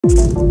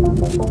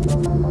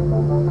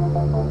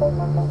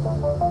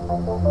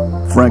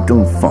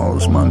Fractal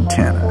Falls,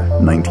 Montana,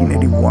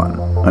 1981.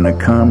 On a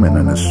calm and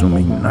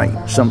unassuming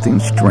night, something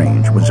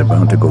strange was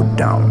about to go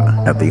down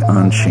at the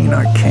on-chain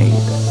arcade.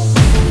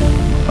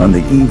 On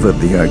the eve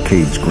of the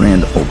arcade's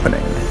grand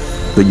opening,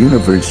 the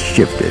universe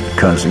shifted,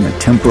 causing a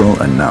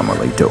temporal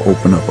anomaly to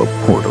open up a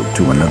portal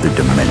to another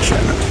dimension.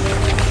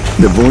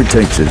 The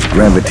vortex's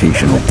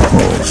gravitational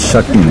pull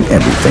sucked in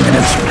everything in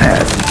its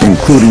path,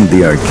 including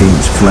the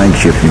arcade's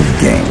flagship new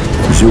game,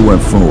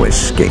 UFO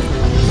Escape.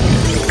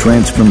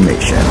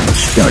 Transformation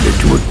started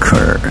to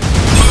occur.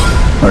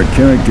 Our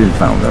characters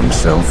found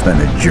themselves on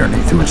a journey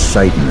through a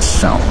sight and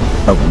sound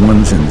of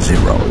ones and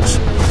zeros.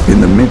 In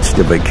the midst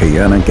of a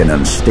chaotic and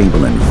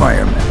unstable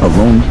environment, a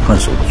lone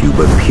puzzle cube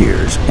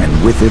appears,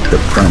 and with it the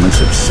promise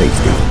of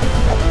safety.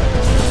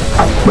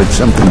 But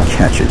something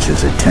catches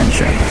his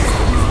attention,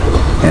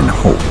 and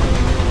hope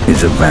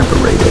is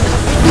evaporated.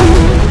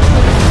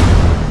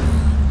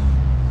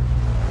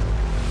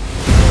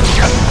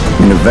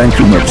 In a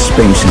vacuum of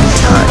space and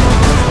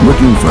time,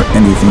 looking for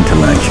anything to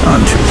latch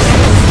onto,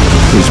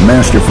 his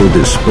masterful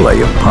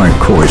display of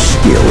parkour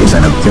skills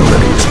and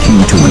abilities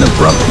came to an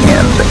abrupt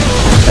end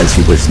as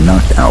he was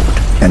knocked out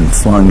and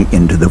flung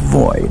into the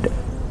void.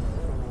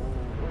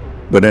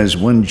 But as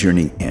one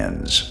journey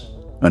ends,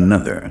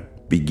 another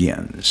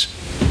begins.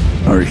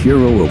 Our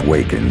hero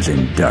awakens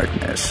in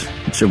darkness,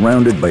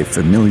 surrounded by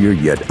familiar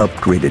yet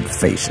upgraded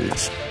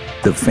faces.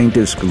 The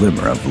faintest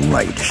glimmer of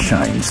light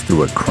shines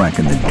through a crack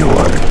in the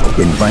door,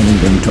 inviting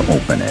them to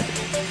open it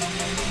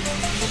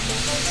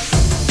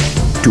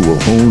to a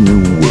whole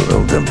new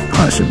world of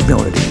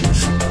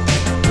possibilities.